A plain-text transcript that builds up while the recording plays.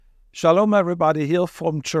Shalom everybody here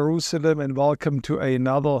from Jerusalem, and welcome to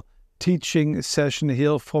another teaching session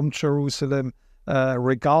here from Jerusalem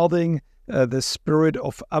regarding the spirit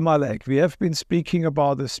of Amalek. We have been speaking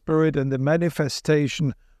about the spirit and the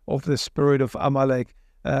manifestation of the spirit of Amalek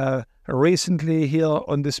recently here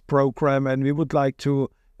on this program, and we would like to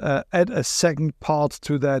add a second part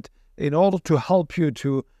to that in order to help you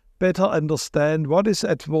to better understand what is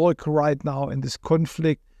at work right now in this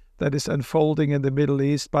conflict that is unfolding in the Middle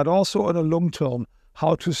East, but also on a long term,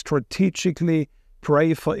 how to strategically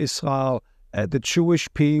pray for Israel, the Jewish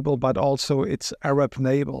people, but also its Arab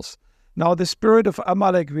neighbors. Now, the spirit of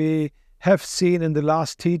Amalek we have seen in the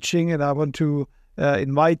last teaching, and I want to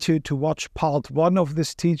invite you to watch part 1 of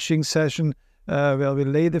this teaching session, where we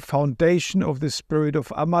lay the foundation of the spirit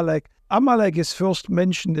of Amalek. Amalek is first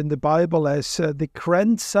mentioned in the Bible as the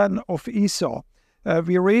grandson of Esau.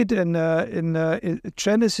 We read in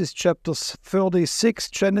Genesis chapter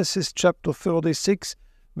 36,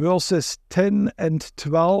 verses 10 and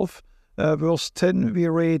 12. Verse 10 we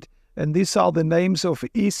read, and these are the names of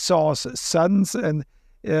Esau's sons, and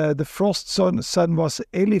the first son was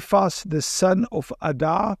Eliphaz, the son of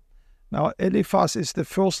Adah. Now Eliphaz is the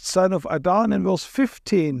first son of Adah, and in verse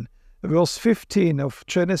 15 of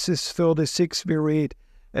Genesis 36 we read,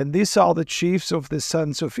 and these are the chiefs of the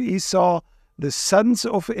sons of Esau, the sons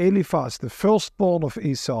of Eliphaz, the firstborn of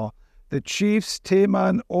Esau, the chiefs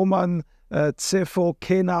Teman, Oman, Zepho,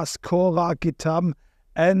 Kenas, Korah, Gitam,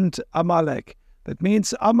 and Amalek. That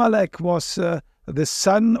means Amalek was the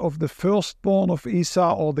son of the firstborn of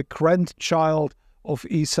Esau, or the grandchild of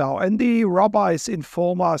Esau. And the rabbis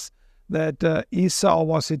inform us that Esau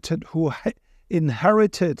was it who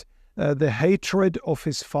inherited the hatred of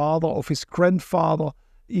his father, of his grandfather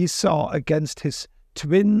Esau, against his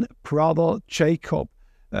twin brother Jacob.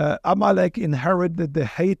 Amalek inherited the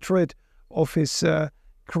hatred of his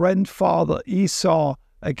grandfather Esau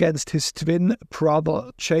against his twin brother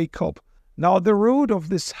Jacob. Now, the root of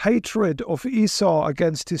this hatred of Esau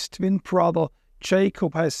against his twin brother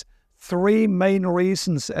Jacob has 3 main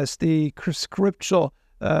reasons, as the scripture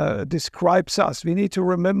describes us. We need to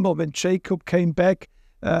remember when Jacob came back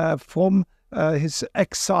from his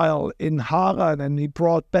exile in Haran, and he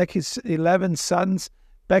brought back his 11 sons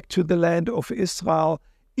back to the land of Israel.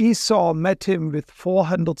 Esau met him with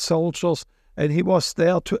 400 soldiers, and he was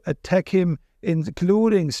there to attack him,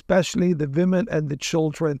 including especially the women and the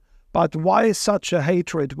children. But why such a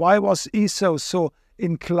hatred? Why was Esau so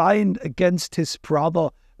inclined against his brother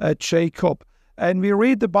Jacob? And we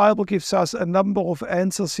read the Bible gives us a number of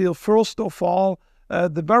answers here. First of all,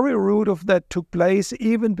 the very root of that took place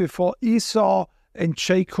even before Esau and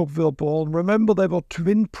Jacob were born. Remember, they were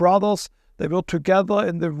twin brothers. They were together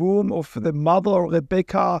in the womb of the mother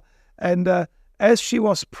Rebekah. And as she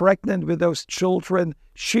was pregnant with those children,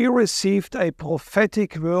 she received a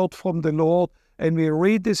prophetic word from the Lord. And we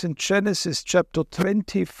read this in Genesis chapter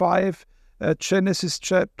 25, verse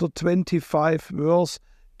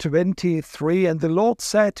 23. And the Lord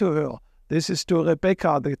said to her, this is to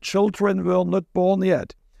Rebekah, the children were not born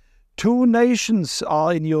yet. 2 nations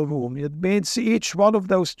are in your womb. It means each one of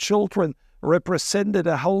those children represented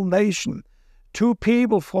a whole nation. 2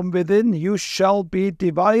 people from within you shall be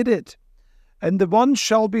divided, and the one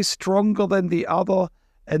shall be stronger than the other,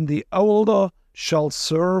 and the older shall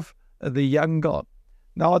serve the younger.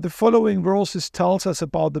 Now, the following verses tells us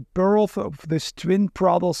about the birth of these twin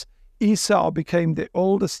brothers. Esau became the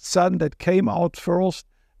oldest son that came out first,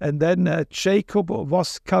 and then Jacob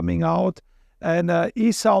was coming out. And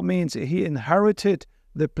Esau means he inherited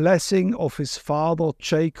the blessing of his father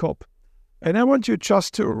Jacob. And I want you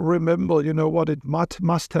just to remember, what it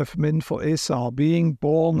must have meant for Esau, being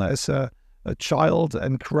born as a child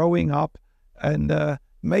and growing up, and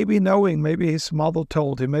maybe his mother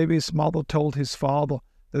told him, maybe his mother told his father,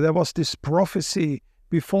 that there was this prophecy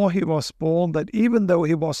before he was born, that even though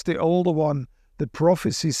he was the older one, the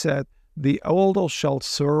prophecy said, the older shall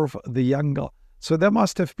serve the younger. So there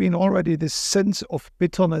must have been already this sense of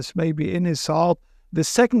bitterness maybe in his heart. The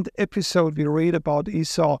second episode we read about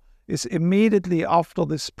Esau is immediately after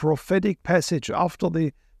this prophetic passage, after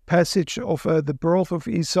the passage of the birth of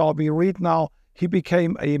Esau. We read now, he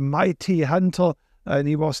became a mighty hunter, and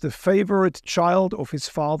he was the favorite child of his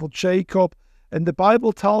father Jacob. And the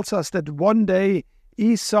Bible tells us that one day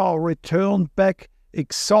Esau returned back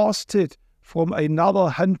exhausted from another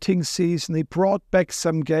hunting season. He brought back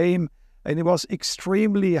some game, and he was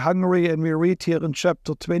extremely hungry. And we read here in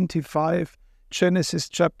chapter 25, Genesis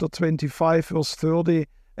chapter 25, verse 30,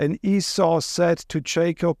 and Esau said to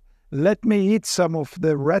Jacob, let me eat some of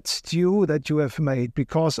the red stew that you have made,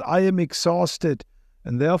 because I am exhausted.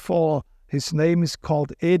 And therefore his name is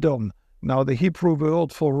called Edom. Now the Hebrew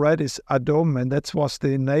word for red is Adom, and that was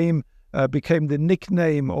the name, became the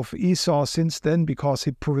nickname of Esau since then, because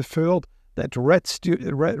he preferred that red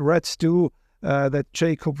stew that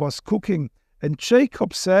Jacob was cooking. And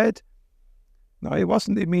Jacob said, now he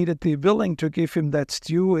wasn't immediately willing to give him that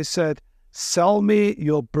stew. He said, "Sell me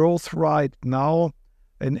your birthright now."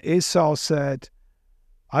 And Esau said,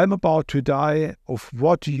 "I'm about to die. Of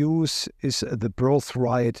what use is the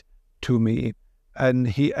birthright to me?" And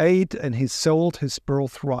he ate and he sold his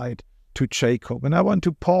birthright to Jacob. And I want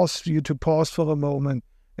to pause for a moment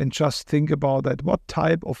and just think about that. What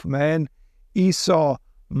type of man Esau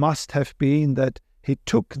must have been, that he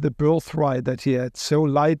took the birthright that he had so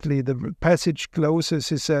lightly. The passage closes,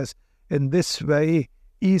 he says, "In this way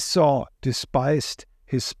Esau despised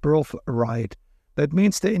his birthright." That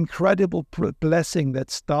means the incredible blessing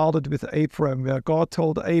that started with Abraham, where God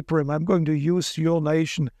told Abraham, "I'm going to use your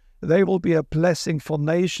nation. They will be a blessing for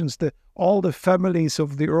nations. All the families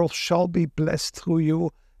of the earth shall be blessed through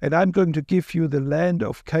you. And I'm going to give you the land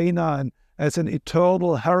of Canaan as an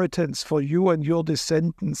eternal inheritance for you and your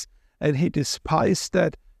descendants." And he despised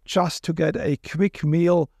that just to get a quick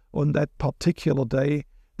meal on that particular day.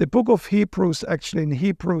 The book of Hebrews, actually in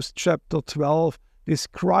Hebrews chapter 12,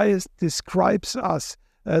 describes us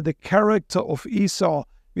the character of Esau.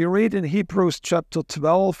 We read in Hebrews chapter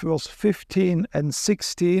 12, verse 15 and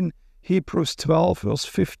 16, Hebrews 12, verse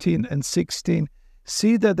 15 and 16,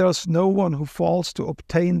 "See that there is no one who falls to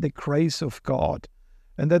obtain the grace of God,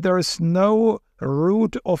 and that there is no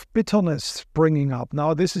root of bitterness springing up."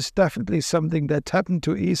 Now, this is definitely something that happened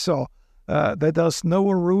to Esau, that there's no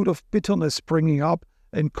root of bitterness springing up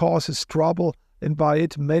and causes trouble, and by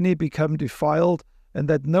it many become defiled, and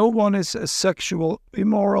that no one is sexual,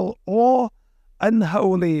 immoral, or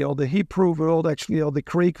unholy, or the Hebrew word actually, or the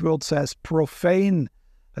Greek word says profane,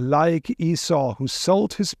 like Esau, who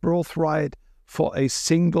sold his birthright for a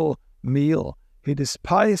single meal. He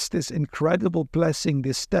despised this incredible blessing,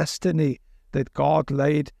 this destiny that God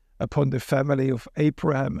laid upon the family of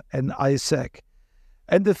Abraham and Isaac.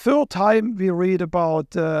 And the third time we read about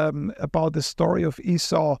the story of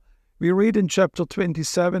Esau, we read in chapter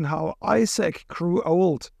 27 how Isaac grew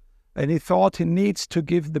old, and he thought he needs to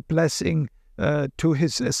give the blessing to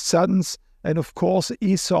his sons. And of course,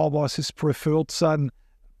 Esau was his preferred son.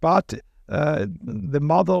 But the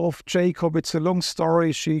mother of Jacob, it's a long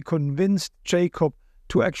story, she convinced Jacob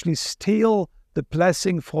to actually steal the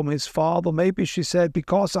blessing from his father. Maybe she said,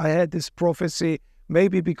 because I had this prophecy,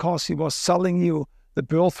 maybe because he was selling you the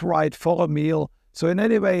birthright for a meal. So in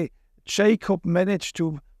any way, Jacob managed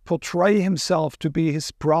to portray himself to be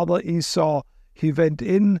his brother Esau. He went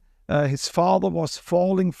in, his father was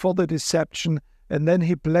falling for the deception, and then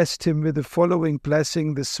he blessed him with the following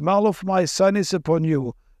blessing: "The smell of my son is upon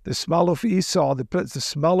you, the smell of Esau, the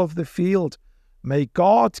smell of the field. May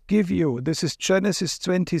God give you," this is Genesis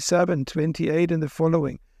 27, 28 and the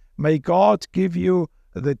following, "may God give you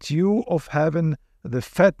the dew of heaven, the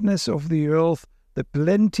fatness of the earth, the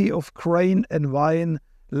plenty of grain and wine.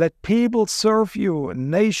 Let people serve you, and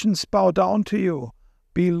nations bow down to you.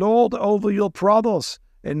 Be Lord over your brothers,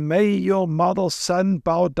 and may your mother's son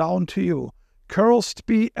bow down to you. Cursed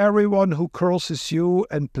be everyone who curses you,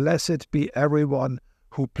 and blessed be everyone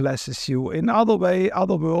who blesses you." In other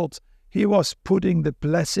words, he was putting the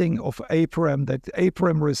blessing of Abraham that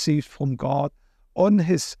Abraham received from God on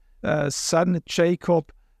his son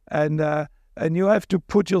Jacob. And you have to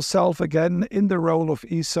put yourself again in the role of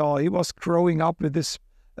Esau. He was growing up with this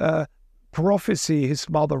prophecy his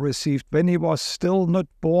mother received when he was still not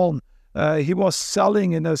born. He was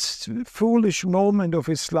selling in a foolish moment of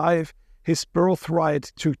his life his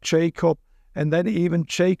birthright to Jacob. And then even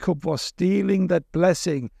Jacob was stealing that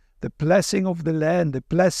blessing, the blessing of the land, the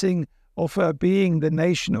blessing of being the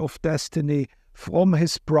nation of destiny from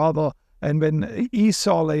his brother. And when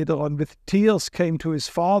Esau later on with tears came to his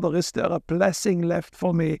father, "Is there a blessing left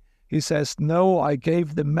for me?" He says, "No, I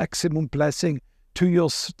gave the maximum blessing to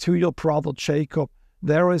your brother Jacob.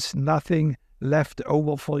 There is nothing left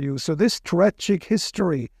over for you." So this tragic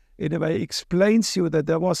history, in a way, explains you that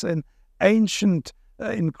there was an ancient,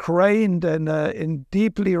 ingrained and in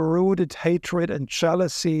deeply rooted hatred and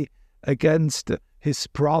jealousy against his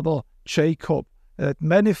brother Jacob. It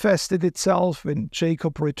manifested itself when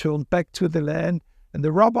Jacob returned back to the land. And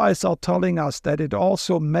the rabbis are telling us that it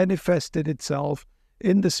also manifested itself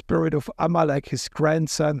in the spirit of Amalek, his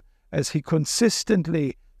grandson, as he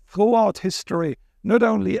consistently, throughout history, not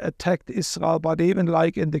only attacked Israel, but even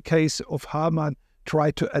like in the case of Haman,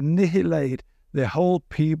 tried to annihilate the whole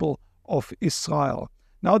people of Israel.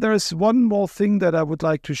 Now there is one more thing that I would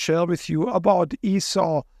like to share with you about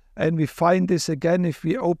Esau And we find this again if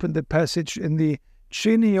we open the passage in the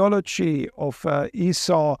genealogy of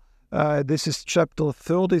Esau. This is chapter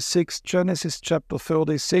 36, Genesis chapter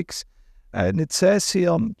 36. And it says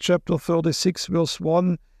here, chapter 36, verse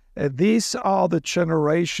 1, these are the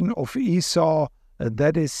generation of Esau,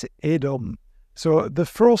 that is Edom. So the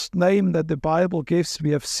first name that the Bible gives,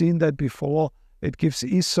 we have seen that before, it gives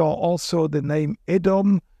Esau also the name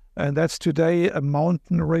Edom, and that's today a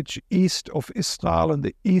mountain ridge east of Israel on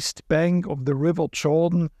the east bank of the river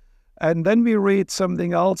Jordan. And then we read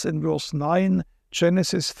something else in verse 9,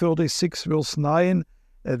 Genesis 36, verse 9.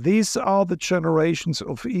 These are the generations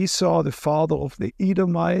of Esau, the father of the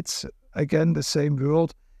Edomites, again the same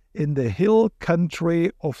word, in the hill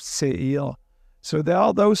country of Seir. So there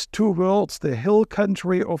are those two words, the hill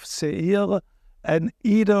country of Seir and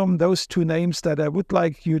Edom, those two names that I would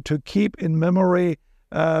like you to keep in memory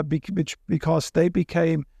because they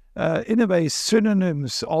became, in a way,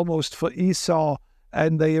 synonyms almost for Esau,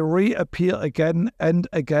 and they reappear again and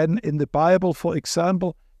again in the Bible. For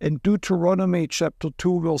example, in Deuteronomy chapter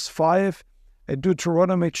 2, verse 5, in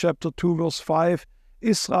Deuteronomy chapter 2, verse 5,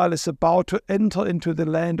 Israel is about to enter into the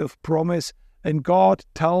land of promise, and God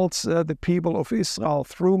tells the people of Israel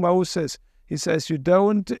through Moses, he says, you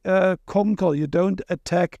don't conquer, you don't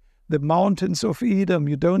attack the mountains of Edom,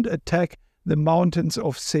 you don't attack the mountains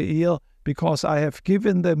of Seir, because I have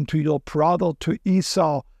given them to your brother, to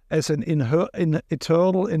Esau, as an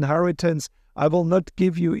eternal inheritance. I will not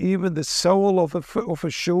give you even the sole of a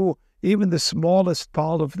shoe, even the smallest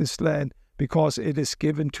part of this land, because it is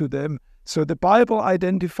given to them. So the Bible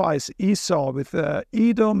identifies Esau with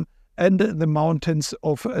Edom and the mountains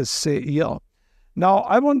of Seir. Now,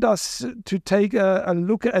 I want us to take a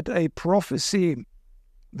look at a prophecy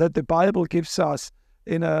that the Bible gives us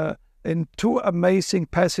in two amazing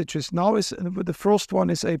passages. Now, the first one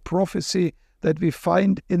is a prophecy that we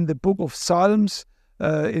find in the book of Psalms.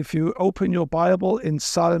 If you open your Bible in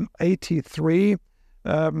Psalm 83,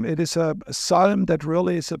 it is a psalm that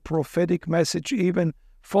really is a prophetic message even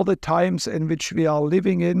for the times in which we are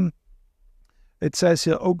living in. It says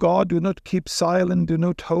here, O God, do not keep silent, do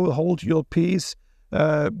not hold your peace,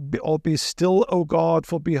 or be still, O God,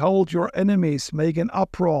 for behold, your enemies make an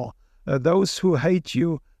uproar. Those who hate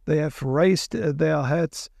you, they have raised their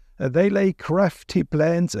heads. They lay crafty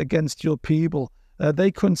plans against your people.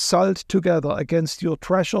 They consult together against your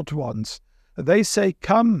treasured ones. They say,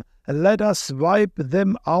 come, let us wipe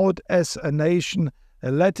them out as a nation.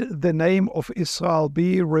 Let the name of Israel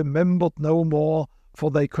be remembered no more,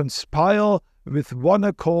 for they conspire with one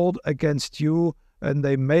accord against you, and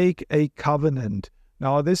they make a covenant.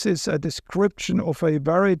 Now, this is a description of a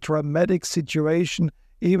very dramatic situation.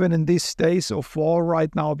 Even in these days of war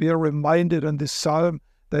right now, we are reminded in this psalm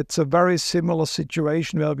that's a very similar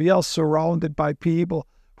situation where we are surrounded by people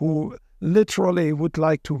who literally would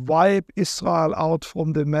like to wipe Israel out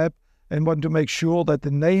from the map and want to make sure that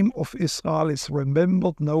the name of Israel is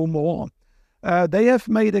remembered no more. They have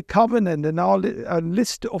made a covenant, and now a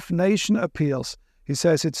list of nations appears. He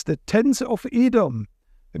says it's the tens of Edom.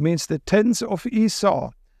 It means the tens of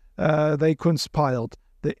Esau. They conspired.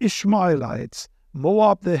 The Ishmaelites,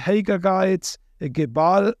 Moab, the Hagagites,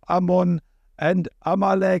 Gebal, Ammon, and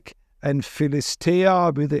Amalek, and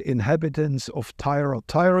Philistia with the inhabitants of Tyre.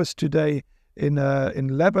 Tyre is today in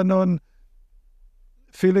Lebanon.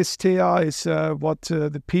 Philistia is what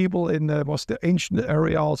the people was the ancient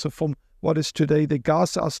area also from what is today the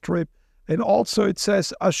Gaza Strip. And also it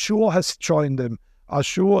says Ashur has joined them.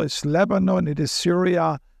 Ashur is Lebanon, it is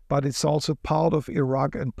Syria, but it's also part of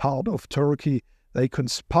Iraq and part of Turkey. They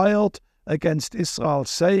conspired against Israel,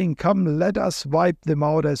 saying, come, let us wipe them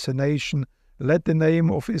out as a nation. Let the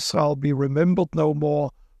name of Israel be remembered no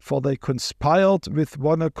more, for they conspired with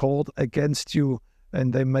one accord against you,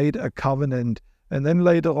 and they made a covenant. And then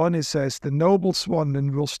later on he says, the nobles one,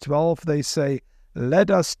 in verse 12, they say,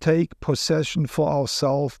 let us take possession for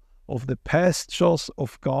ourselves of the pastures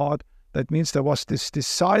of God. That means there was this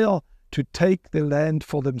desire to take the land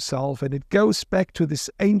for themselves. And it goes back to this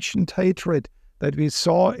ancient hatred that we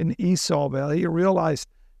saw in Esau, where he realized,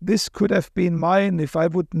 this could have been mine if I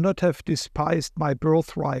would not have despised my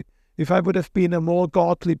birthright, if I would have been a more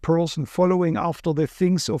godly person following after the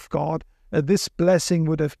things of God. This blessing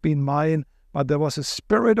would have been mine, but there was a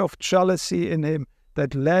spirit of jealousy in him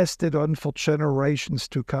that lasted on for generations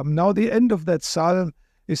to come. Now the end of that psalm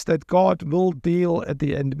is that God will deal at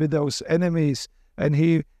the end with those enemies, and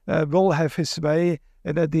he will have his way.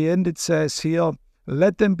 And at the end it says here,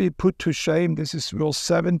 let them be put to shame. This is verse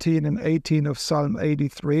 17 and 18 of Psalm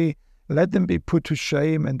 83. Let them be put to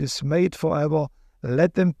shame and dismayed forever.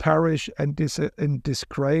 Let them perish and in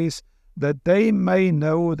disgrace. that they may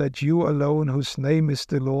know that you alone, whose name is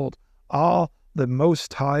the Lord, are the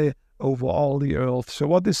Most High over all the earth. So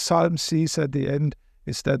what this psalm sees at the end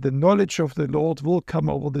is that the knowledge of the Lord will come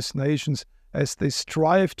over these nations as they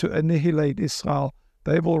strive to annihilate Israel.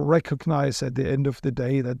 They will recognize at the end of the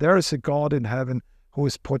day that there is a God in heaven who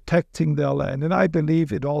is protecting their land. And I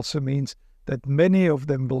believe it also means that many of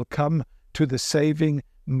them will come to the saving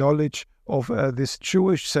knowledge of this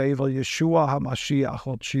Jewish Savior, Yeshua HaMashiach,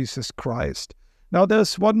 or Jesus Christ. Now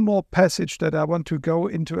there's one more passage that I want to go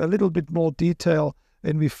into a little bit more detail,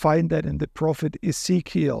 and we find that in the prophet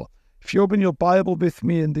Ezekiel. If you open your Bible with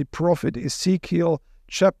me in the prophet Ezekiel,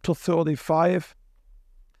 chapter 35,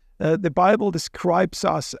 the Bible describes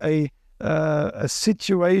us a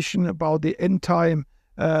situation about the end time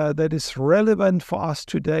that is relevant for us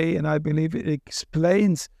today, and I believe it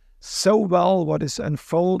explains so well what is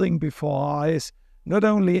unfolding before our eyes, not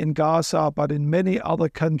only in Gaza, but in many other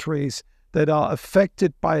countries that are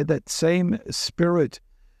affected by that same spirit.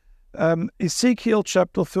 Ezekiel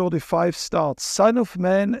chapter 35 starts, Son of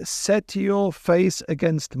man, set your face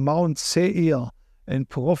against Mount Seir and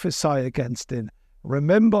prophesy against it.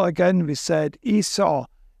 Remember again, we said Esau,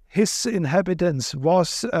 his inhabitants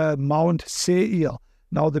was Mount Seir.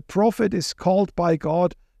 Now the prophet is called by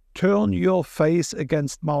God, turn your face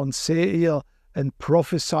against Mount Seir and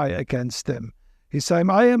prophesy against them. He's saying,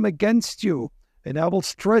 I am against you, and I will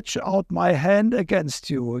stretch out my hand against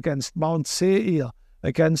you, against Mount Seir,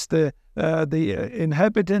 against the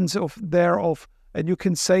inhabitants thereof. And you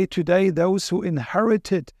can say today, those who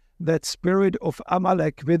inherited that spirit of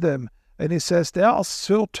Amalek with them. And he says, there are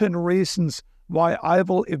certain reasons why I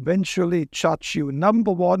will eventually judge you.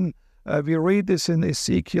 Number one, we read this in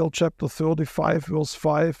Ezekiel chapter 35, verse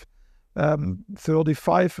 5.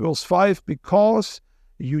 35, verse 5, because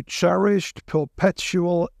you cherished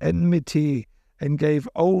perpetual enmity and gave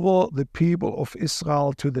over the people of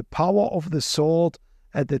Israel to the power of the sword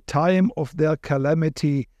at the time of their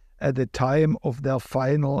calamity, at the time of their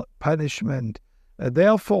final punishment.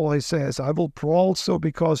 Therefore, he says, I will also,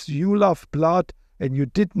 because you love blood and you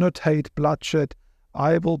did not hate bloodshed,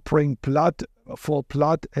 I will bring blood for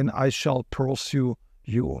blood, and I shall pursue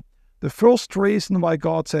you. The first reason why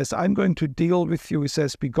God says, I'm going to deal with you, he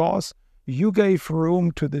says, because you gave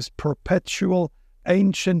room to this perpetual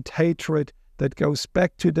ancient hatred that goes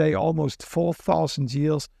back today almost 4,000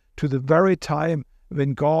 years to the very time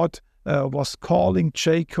when God was calling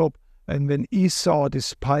Jacob and when Esau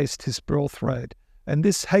despised his birthright. And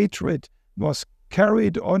this hatred was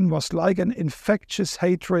carried on, was like an infectious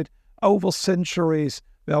hatred over centuries,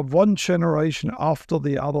 where one generation after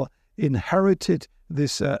the other inherited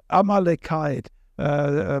this Amalekite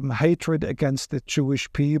hatred against the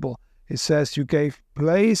Jewish people. He says, you gave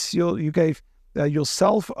place, you gave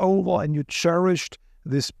yourself over, and you cherished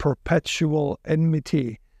this perpetual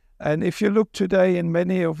enmity. And if you look today in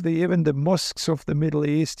many of even the mosques of the Middle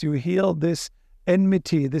East, you hear this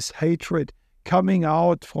enmity, this hatred coming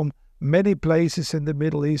out from many places in the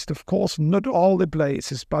Middle East. Of course, not all the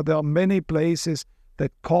places, but there are many places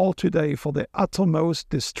that call today for the uttermost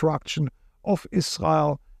destruction of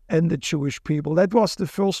Israel and the Jewish people. That was the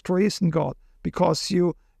first reason, God, because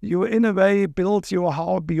you in a way built your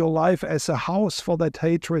life as a house for that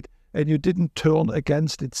hatred, and you didn't turn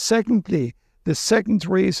against it. Secondly, the second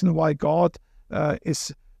reason why God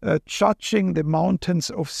is judging the mountains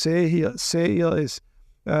of Seir is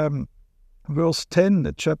verse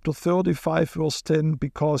 10, chapter 35, verse 10,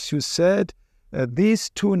 because you said these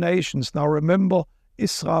two nations, now remember,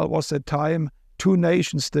 Israel was at time two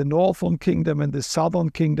nations, the northern kingdom and the southern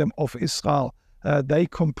kingdom of Israel. They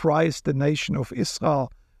comprised the nation of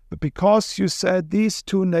Israel. But because you said these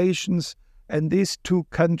two nations and these two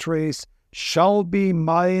countries shall be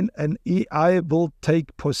mine, and I will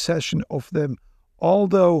take possession of them,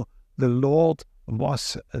 although the Lord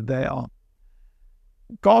was there.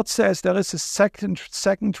 God says there is a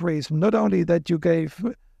second reason, not only that you gave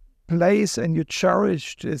place and you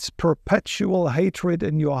cherished its perpetual hatred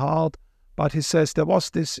in your heart, but he says there was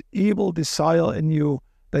this evil desire in you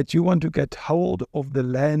that you want to get hold of the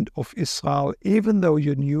land of Israel, even though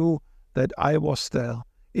you knew that I was there,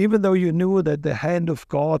 even though you knew that the hand of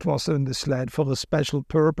God was in this land for a special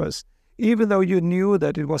purpose, even though you knew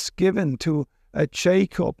that it was given to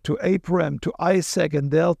Jacob, to Abraham, to Isaac and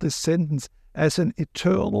their descendants as an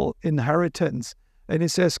eternal inheritance. And he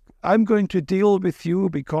says, I'm going to deal with you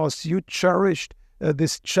because you cherished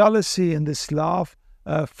this jealousy and this love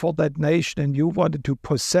for that nation, and you wanted to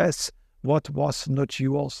possess what was not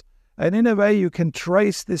yours. And in a way, you can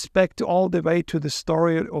trace this back all the way to the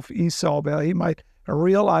story of Esau, where he might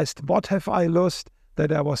realize, what have I lost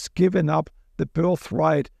that I was given up the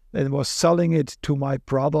birthright and was selling it to my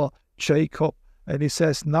brother Jacob. And he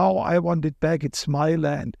says, now I want it back, it's my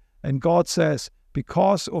land. And God says,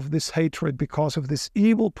 because of this hatred, because of this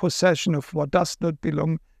evil possession of what does not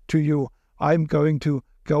belong to you, I'm going to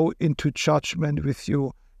go into judgment with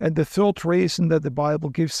you. And the third reason that the Bible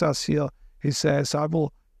gives us here, he says, I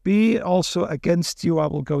will be also against you, I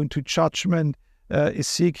will go into judgment.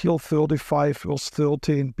 Ezekiel 35 verse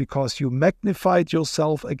 13, because you magnified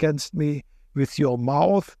yourself against me with your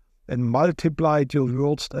mouth and multiplied your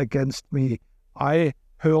words against me. I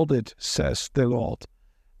heard it, says the Lord.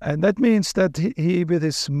 And that means that he with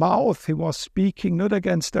his mouth, he was speaking not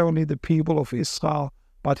against only the people of Israel,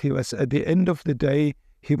 but he was, at the end of the day,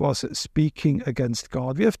 he was speaking against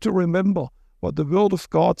God. We have to remember what the Word of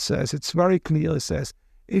God says. It's very clear. It says,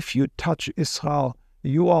 if you touch Israel,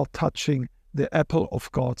 you are touching the apple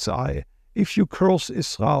of God's eye. If you curse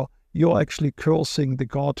Israel, you're actually cursing the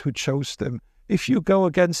God who chose them. If you go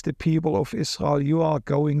against the people of Israel, you are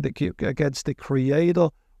going against the Creator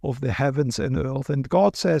of the heavens and earth. And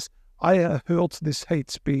God says, I have heard this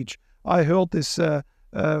hate speech. I heard this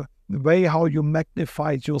way how you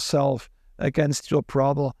magnified yourself against your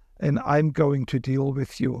brother, and I'm going to deal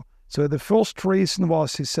with you. So the first reason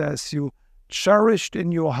was, he says, you cherished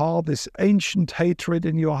in your heart this ancient hatred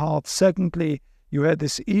in your heart. Secondly, you had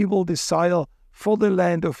this evil desire for the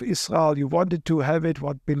land of Israel. You wanted to have it,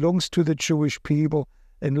 what belongs to the Jewish people.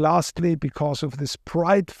 And lastly, because of this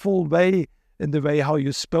prideful way, in the way how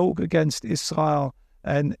you spoke against Israel,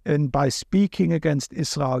 and by speaking against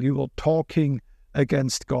Israel, you were talking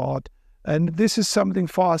against God. And this is something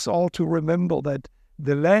for us all to remember, that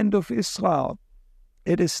the land of Israel,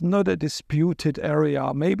 it is not a disputed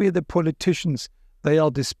area. Maybe the politicians, they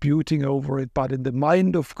are disputing over it, but in the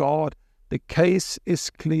mind of God, the case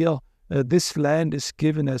is clear. This land is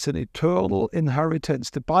given as an eternal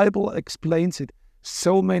inheritance. The Bible explains it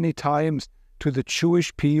so many times to the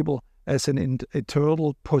Jewish people as an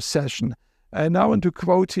eternal possession. And I want to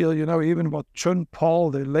quote here, even what John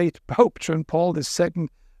Paul, the late Pope John Paul II,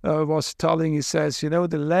 was telling. He says,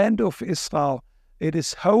 the land of Israel, it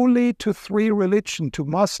is holy to three religions, to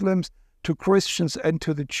Muslims, to Christians, and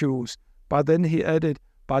to the Jews. But then he added,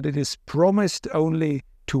 but it is promised only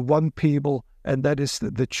to one people, and that is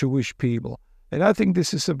the Jewish people. And I think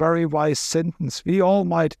this is a very wise sentence. We all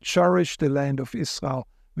might cherish the land of Israel.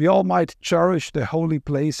 We all might cherish the holy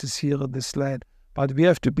places here in this land. But we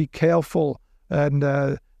have to be careful and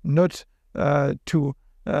not to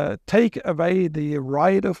take away the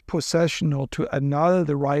right of possession, or to annul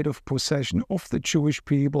the right of possession of the Jewish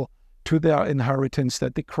people to their inheritance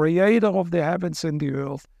that the Creator of the heavens and the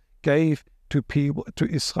earth gave to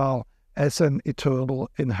Israel as an eternal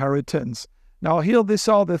inheritance. Now here, these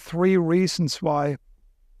are the three reasons why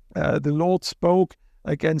the Lord spoke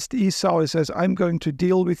against Esau. He says, I'm going to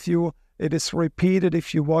deal with you. It is repeated,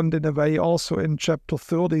 if you want, in a way also in chapter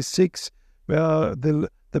 36, where the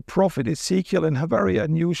prophet Ezekiel, in a very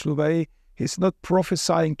unusual way, he's not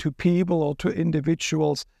prophesying to people or to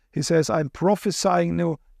individuals. He says, I'm prophesying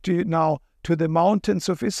now to the mountains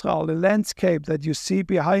of Israel, the landscape that you see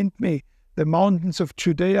behind me, the mountains of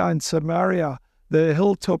Judea and Samaria, the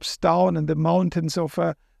hilltops down, and the mountains of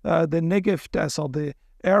the Negev desert, the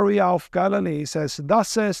area of Galilee. He says, thus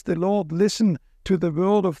says the Lord, listen to the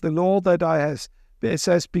word of the Lord that I have. It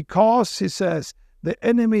says, because, he says, the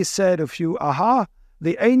enemy said of you, aha,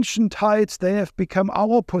 the ancient heights, they have become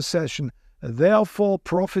our possession. Therefore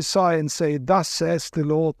prophesy and say, thus says the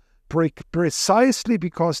Lord, precisely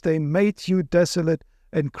because they made you desolate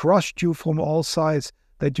and crushed you from all sides,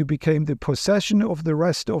 that you became the possession of the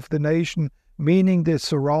rest of the nation, meaning the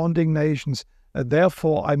surrounding nations.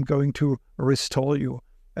 Therefore I'm going to restore you.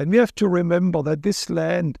 And we have to remember that this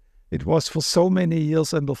land, it was for so many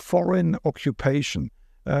years under foreign occupation.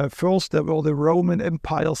 First, there were the Roman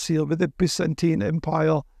empires here with the Byzantine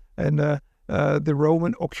Empire and the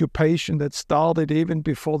Roman occupation that started even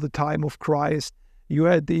before the time of Christ. You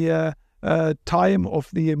had the time of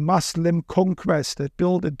the Muslim conquest that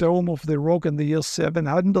built the Dome of the Rock in the year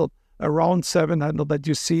 700, around 700, that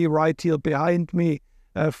you see right here behind me,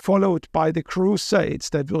 followed by the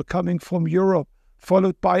Crusades that were coming from Europe,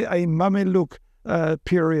 followed by a Mameluke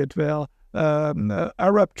period where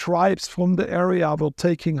Arab tribes from the area were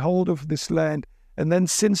taking hold of this land. And then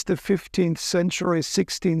since the 15th century,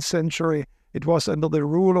 16th century, it was under the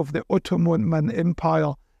rule of the Ottoman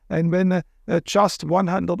Empire. And when just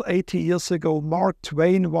 180 years ago, Mark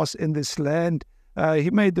Twain was in this land, he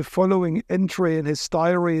made the following entry in his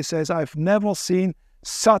diary. He says, I've never seen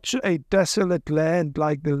such a desolate land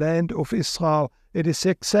like the land of Israel. It is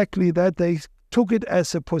exactly that. They took it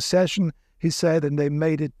as a possession, he said, and they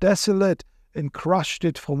made it desolate. and crushed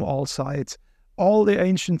it from all sides. All the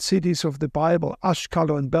ancient cities of the Bible,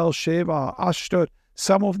 Ashkelon, Beersheba, Ashdod,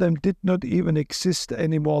 some of them did not even exist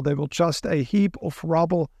anymore. They were just a heap of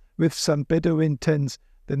rubble with some Bedouin tents.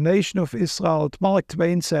 The nation of Israel, Mark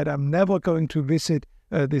Twain said, I'm never going to visit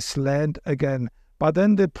this land again. But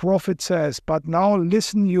then the prophet says, but now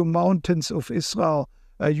listen, you mountains of Israel,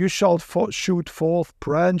 you shall shoot forth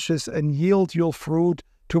branches and yield your fruit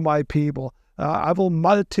to my people. I will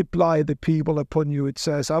multiply the people upon you, it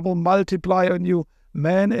says. I will multiply on you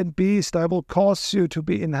man and beast. I will cause you to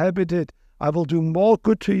be inhabited. I will do more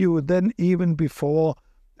good to you than even before,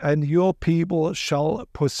 and your people shall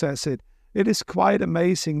possess it. It is quite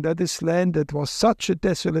amazing that this land that was such a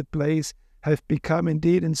desolate place have become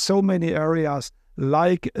indeed in so many areas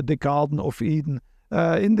like the Garden of Eden.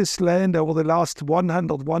 In this land over the last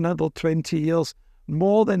 120 years,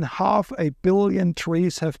 more than 500 million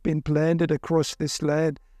trees have been planted across this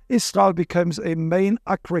land. Israel becomes a main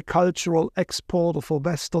agricultural exporter for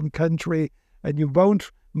Western country, and you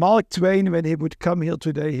won't, Mark Twain, when he would come here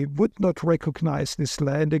today, he would not recognize this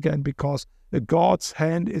land again because God's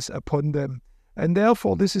hand is upon them. And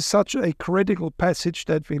therefore, this is such a critical passage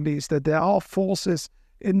that we read, that there are forces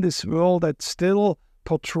in this world that still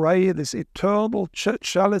portray this eternal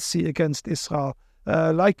jealousy against Israel.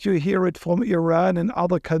 Like you hear it from Iran and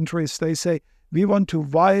other countries, they say, we want to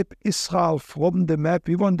wipe Israel from the map.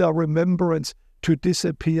 We want their remembrance to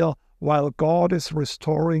disappear while God is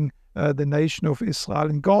restoring the nation of Israel.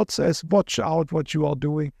 And God says, watch out what you are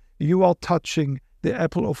doing. You are touching the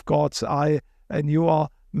apple of God's eye, and you are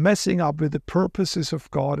messing up with the purposes of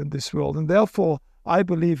God in this world. And therefore, I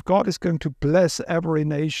believe God is going to bless every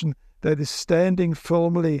nation that is standing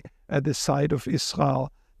firmly at the side of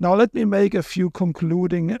Israel. Now, let me make a few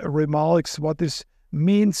concluding remarks, what this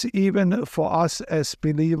means even for us as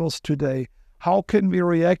believers today. How can we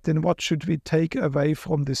react and what should we take away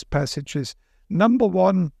from these passages? Number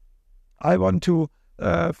one, I want to,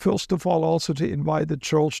 first of all, also to invite the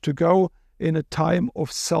church to go in a time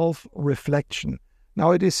of self-reflection. Now,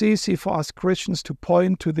 it is easy for us Christians to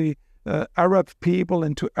point to the Arab people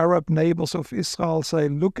and to Arab neighbors of Israel, say,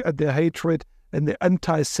 look at their hatred and the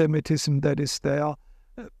anti-Semitism that is there.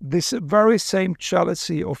 This very same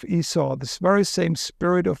jealousy of Esau, this very same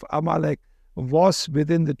spirit of Amalek was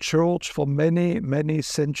within the church for many, many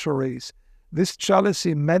centuries. This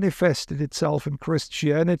jealousy manifested itself in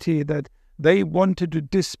Christianity, that they wanted to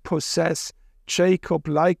dispossess Jacob,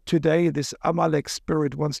 like today this Amalek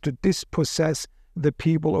spirit wants to dispossess the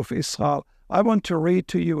people of Israel. I want to read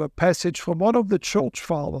to you a passage from one of the church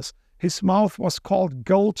fathers. His mouth was called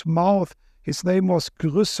Gold Mouth. His name was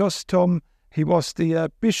Chrysostom. He was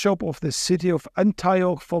the bishop of the city of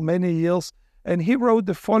Antioch for many years. And he wrote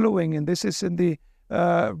the following, and this is in the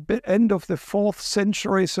end of the 4th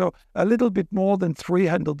century, so a little bit more than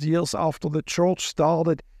 300 years after the church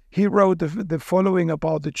started. He wrote the following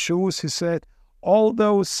about the Jews. He said,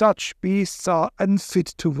 although such beasts are unfit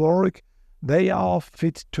to work, they are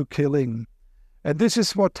fit to killing. And this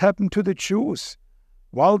is what happened to the Jews.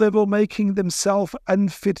 While they were making themselves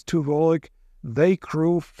unfit to work, they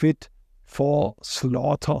grew fit for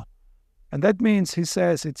slaughter. And that means, he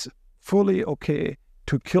says, it's fully okay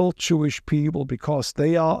to kill Jewish people because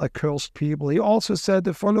they are accursed people. He also said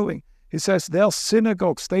the following. He says, their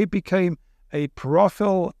synagogues, they became a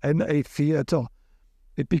brothel and a theater.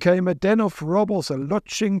 It became a den of robbers, a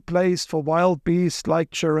lodging place for wild beasts,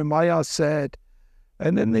 like Jeremiah said.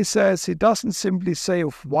 And then he says, he doesn't simply say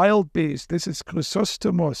of wild beasts, this is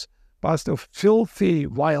Chrysostomos, but of filthy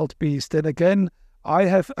wild beasts. And again, I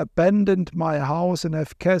have abandoned my house and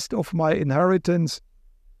have cast off my inheritance.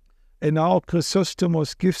 And now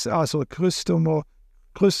Chrysostomos gives us, or Chrysostom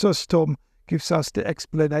gives us the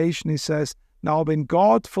explanation. He says, now when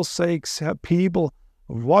God forsakes her people,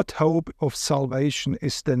 what hope of salvation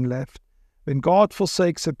is then left? When God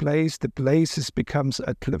forsakes a place, the place becomes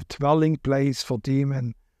a dwelling place for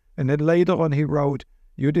demons. And then later on he wrote,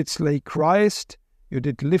 you did slay Christ, you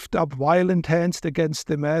did lift up violent hands against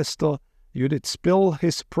the Master, you did spill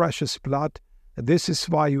his precious blood. This is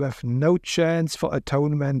why you have no chance for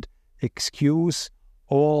atonement, excuse,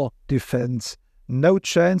 or defense. No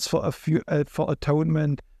chance for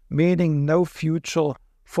atonement, meaning no future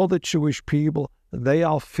for the Jewish people. They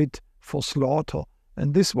are fit for slaughter.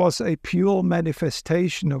 And this was a pure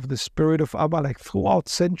manifestation of the spirit of Amalek throughout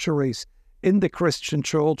centuries in the Christian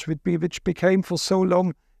church, which became for so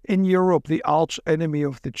long in Europe the arch enemy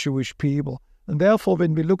of the Jewish people. And therefore,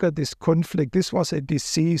 when we look at this conflict, this was a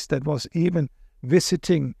disease that was even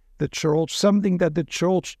visiting the church, something that the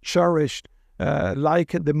church cherished,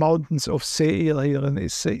 like the mountains of Seir here in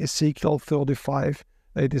Ezekiel 35.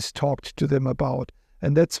 it is talked to them about.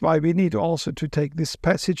 And that's why we need also to take this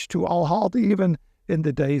passage to our heart, even in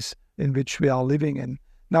the days in which we are living in.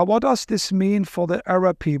 Now, what does this mean for the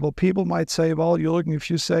Arab people? People might say, well, Jürgen, if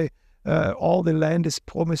you say all the land is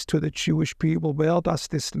promised to the Jewish people, where does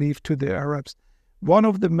this leave to the Arabs? One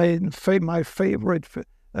of the my favorite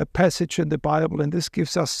passage in the Bible, and this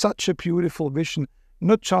gives us such a beautiful vision,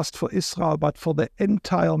 not just for Israel, but for the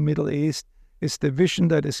entire Middle East, is the vision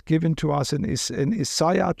that is given to us in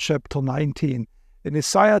Isaiah chapter 19. In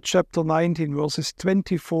Isaiah chapter 19, verses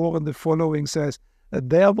 24 and the following says,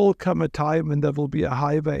 there will come a time when there will be a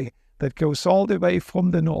highway that goes all the way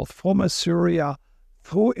from the north, from Assyria,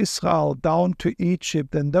 through Israel, down to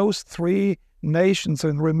Egypt, and those three nations.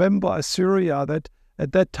 And remember Assyria, that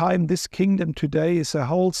at that time this kingdom today is a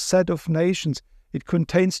whole set of nations. It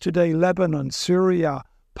contains today Lebanon, Syria,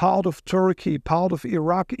 part of Turkey, part of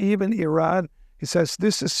Iraq, even Iran. He says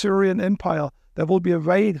this Assyrian empire, there will be a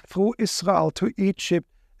way through Israel to Egypt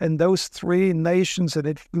and those three nations, and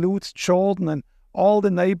it includes Jordan and all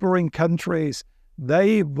the neighboring countries.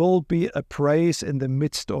 They will be a praise in the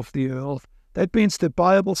midst of the earth. That means the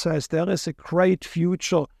Bible says there is a great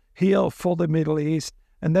future here for the Middle East.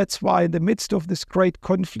 And that's why in the midst of this great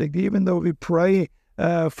conflict, even though we pray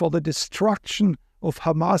for the destruction of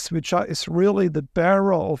Hamas, which is really the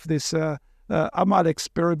bearer of this Amalek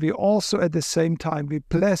spirit, we also at the same time, we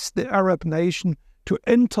bless the Arab nation to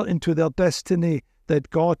enter into their destiny that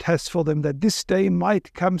God has for them, that this day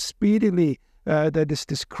might come speedily, that is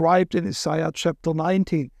described in Isaiah chapter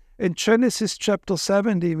 19. In Genesis chapter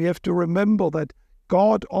 17, we have to remember that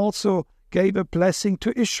God also gave a blessing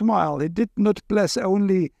to Ishmael. He did not bless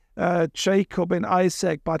only Jacob and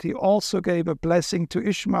Isaac, but he also gave a blessing to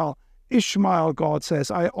Ishmael. Ishmael, God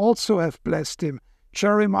says, I also have blessed him.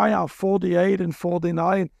 Jeremiah 48 and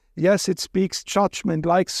 49, yes, it speaks judgment,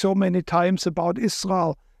 like so many times about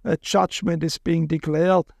Israel. A judgment is being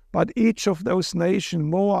declared, but each of those nations,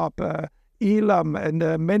 Moab, Elam,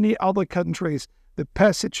 and many other countries, the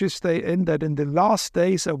passages they end that in the last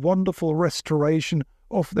days a wonderful restoration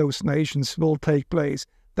of those nations will take place.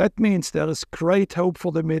 That means there is great hope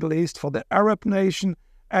for the Middle East, for the Arab nation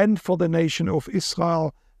and for the nation of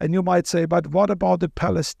Israel. And you might say, but what about the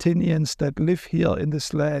Palestinians that live here in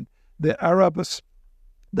this land, the Arabs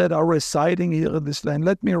that are residing here in this land?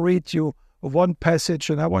 Let me read you one passage,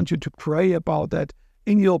 and I want you to pray about that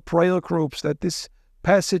in your prayer groups, that this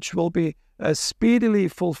passage will be speedily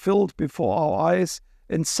fulfilled before our eyes.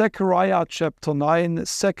 In Zechariah chapter 9,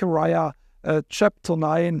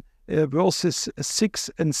 verses 6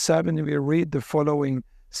 and 7, we read the following.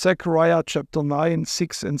 Zechariah chapter 9,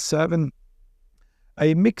 6 and 7.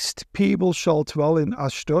 A mixed people shall dwell in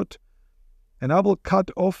Ashdod, and I will cut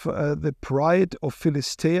off the pride of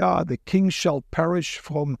Philistia. The king shall perish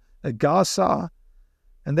from Gaza.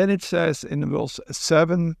 And then it says in verse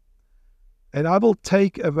 7, and I will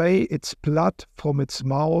take away its blood from its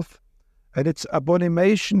mouth, and its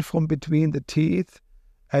abomination from between the teeth,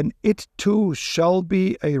 and it too shall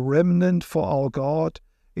be a remnant for our God.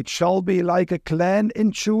 It shall be like a clan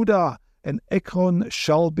in Judah, and Ekron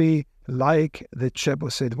shall be like the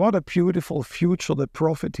Jebusite. What a beautiful future the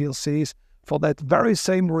prophet here sees for that very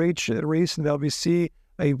same reason where we see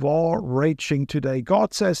a war raging today.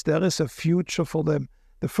 God says there is a future for them.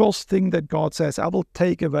 The first thing that God says, I will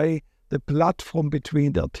take away the blood from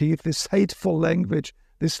between their teeth, this hateful language,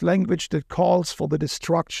 this language that calls for the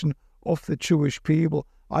destruction of the Jewish people.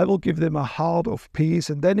 I will give them a heart of peace.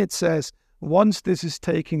 And then it says, once this is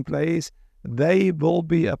taking place, they will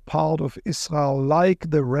be a part of Israel like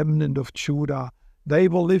the remnant of Judah. They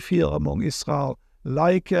will live here among Israel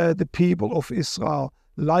like the people of Israel,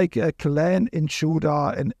 like a clan in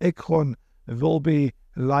Judah, and Ekron will be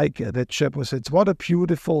like the Jebusites. What a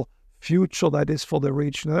beautiful future that is for the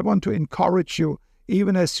region. And I want to encourage you,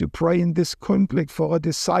 even as you pray in this conflict for a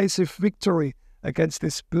decisive victory against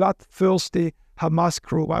this bloodthirsty Hamas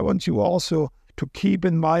group, I want you also to keep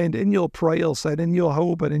in mind in your prayers and in your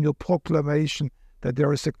hope and in your proclamation that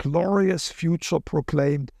there is a glorious future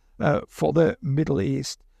proclaimed for the Middle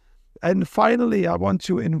East. And finally, I want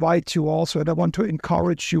to invite you also, and I want to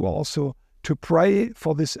encourage you also to pray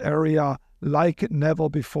for this area like never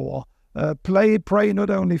before. Pray not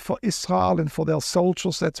only for Israel and for their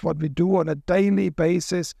soldiers, that's what we do on a daily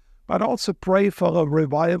basis, but also pray for a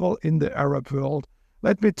revival in the Arab world.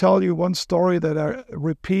 Let me tell you one story that I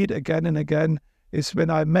repeat again and again, is when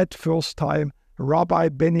I met first time Rabbi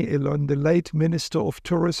Benny Elon, the late Minister of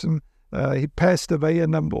Tourism. He passed away a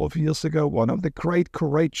number of years ago, one of the great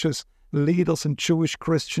courageous leaders in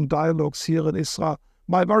Jewish-Christian dialogues here in Israel.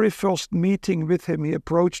 My very first meeting with him, he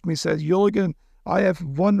approached me and said, Jürgen, I have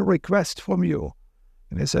one request from you.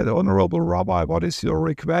 And he said, Honorable Rabbi, what is your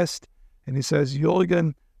request? And he says,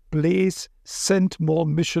 Jürgen, please send more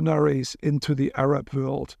missionaries into the Arab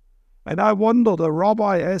world. And I wondered, a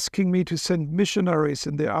rabbi asking me to send missionaries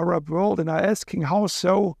in the Arab world, and I asked him, how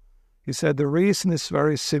so? He said, the reason is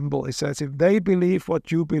very simple. He says, if they believe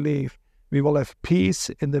what you believe, we will have peace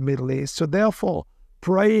in the Middle East. So therefore,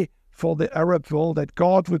 pray for the Arab world that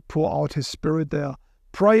God would pour out his Spirit there.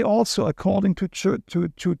 Pray also, according to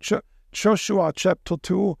Joshua chapter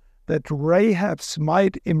 2, that Rahab's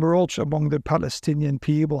might emerge among the Palestinian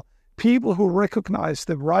people. People who recognize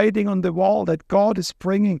the writing on the wall that God is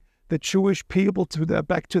bringing the Jewish people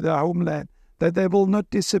back to their homeland, that they will not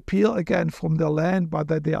disappear again from their land, but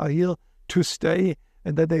that they are here to stay,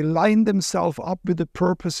 and that they line themselves up with the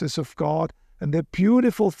purposes of God. And the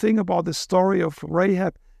beautiful thing about the story of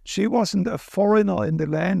Rahab, she wasn't a foreigner in the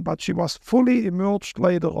land, but she was fully immersed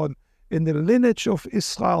later on in the lineage of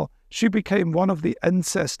Israel. She became one of the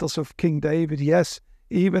ancestors of King David, yes,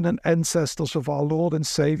 even an ancestors of our Lord and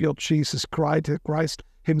Savior Jesus Christ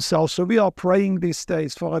himself. So we are praying these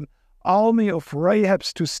days for an army of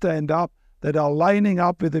Rahabs to stand up that are lining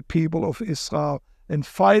up with the people of Israel. And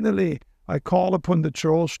finally, I call upon the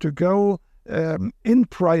church to go in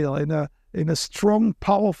prayer, in a strong,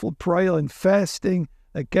 powerful prayer and fasting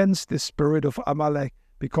against the spirit of Amalek,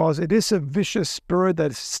 because it is a vicious spirit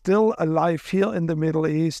that is still alive here in the Middle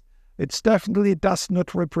East. It definitely does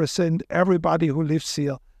not represent everybody who lives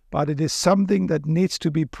here, but it is something that needs to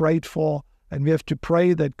be prayed for, and we have to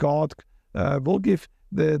pray that God will give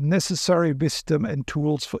the necessary wisdom and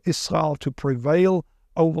tools for Israel to prevail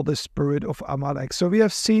over the spirit of Amalek. So we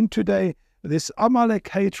have seen today this Amalek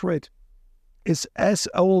hatred is as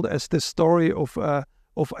old as the story of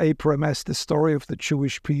Abraham, as the story of the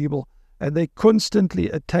Jewish people, and they constantly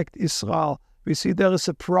attacked Israel. We see there is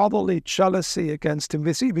a brotherly jealousy against him,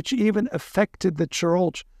 which even affected the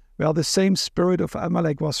church, where the same spirit of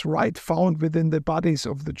Amalek was found within the bodies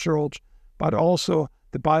of the church. But also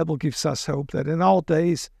the Bible gives us hope that in our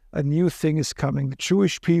days a new thing is coming. The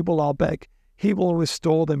Jewish people are back. He will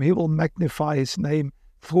restore them. He will magnify his name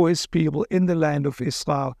through his people in the land of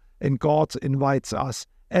Israel. And God invites us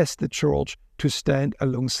as the church to stand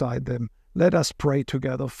alongside them. Let us pray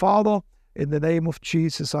together. Father, in the name of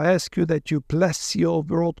Jesus, I ask you that you bless your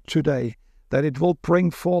word today, that it will bring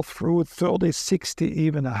forth fruit 30, 60,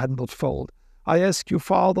 even 100-fold. I ask you,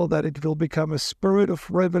 Father, that it will become a spirit of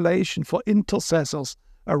revelation for intercessors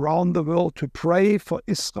around the world to pray for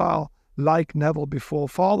Israel like never before.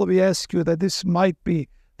 Father, we ask you that this might be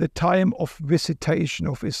the time of visitation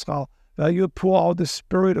of Israel, where you pour out the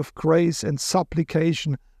spirit of grace and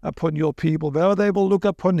supplication upon your people, where they will look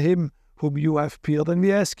upon him whom you have pierced. And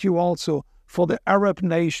we ask you also for the Arab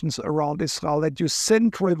nations around Israel, that you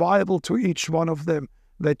send revival to each one of them,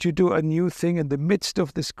 that you do a new thing in the midst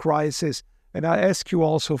of this crisis. And I ask you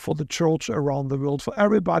also for the church around the world, for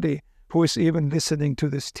everybody who is even listening to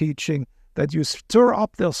this teaching, that you stir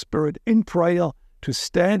up their spirit in prayer to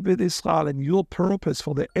stand with Israel and your purpose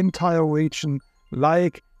for the entire region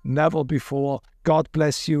like never before. God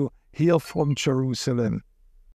bless you here from Jerusalem.